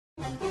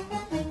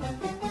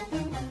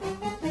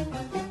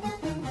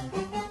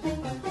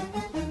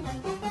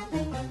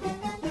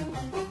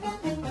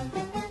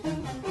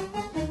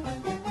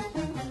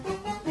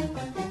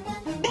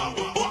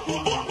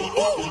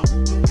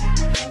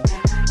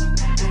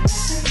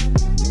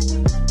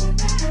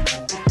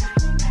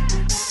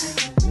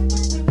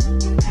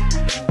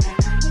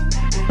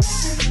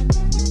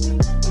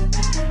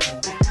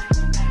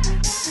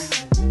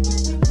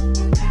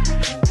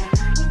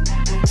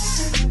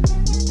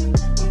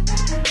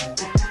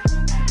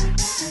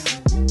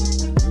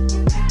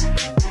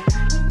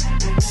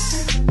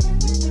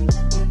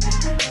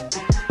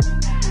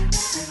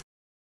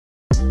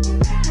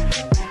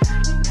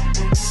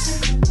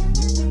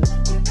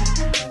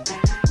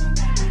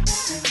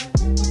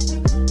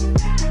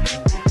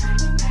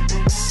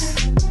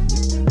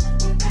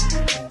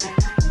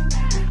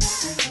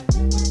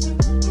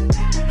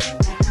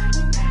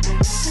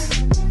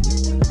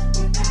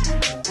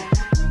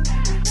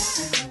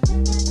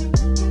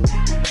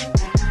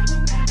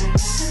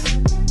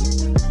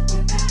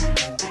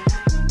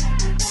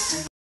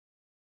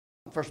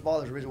First of all,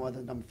 there's a reason why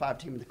they're the #5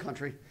 team in the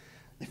country.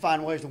 They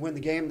find ways to win the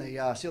game. They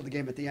sealed the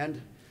game at the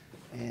end.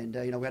 And,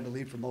 we had the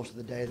lead for most of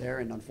the day there.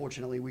 And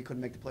unfortunately, we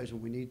couldn't make the plays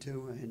when we need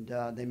to. And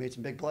they made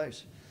some big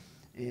plays.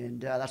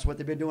 And that's what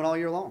they've been doing all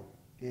year long.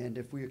 And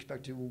if we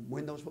expect to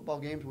win those football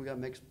games, we got to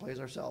make some plays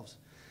ourselves.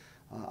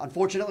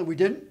 Unfortunately, we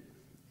didn't.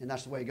 And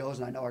that's the way it goes.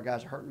 And I know our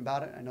guys are hurting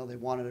about it. I know they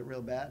wanted it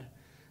real bad,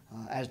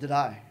 as did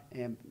I.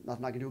 And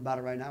nothing I can do about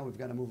it right now. We've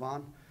got to move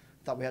on.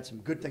 Thought we had some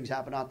good things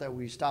happen out there.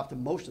 We stopped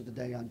them most of the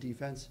day on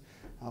defense.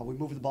 We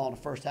moved the ball in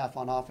the first half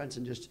on offense,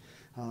 and just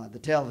the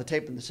tail of the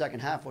tape in the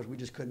second half was we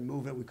just couldn't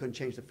move it. We couldn't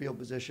change the field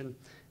position.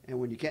 And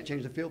when you can't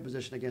change the field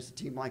position against a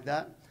team like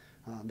that,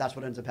 that's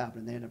what ends up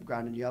happening. They end up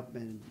grinding you up,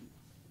 and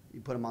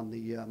you put them on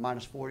the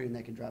 -40, and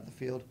they can drive the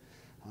field.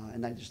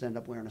 And they just end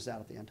up wearing us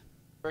out at the end.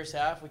 First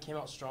half, we came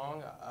out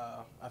strong.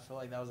 I feel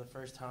like that was the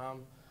first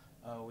time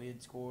we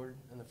had scored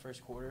in the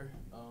first quarter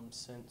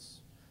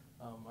since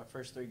our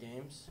first 3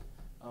 games.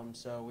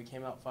 So we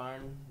came out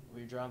firing.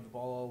 We drove the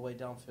ball all the way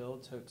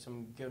downfield, took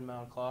some good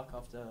amount of clock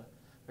off the,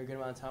 or a good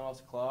amount of time off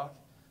the clock.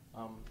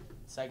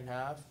 Second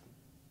half,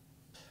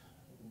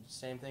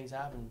 same things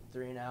happened.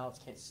 3 and outs,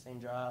 can't sustain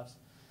drives.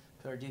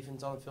 Put our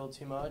defense on the field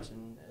too much,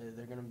 and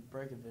they're going to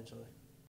break eventually.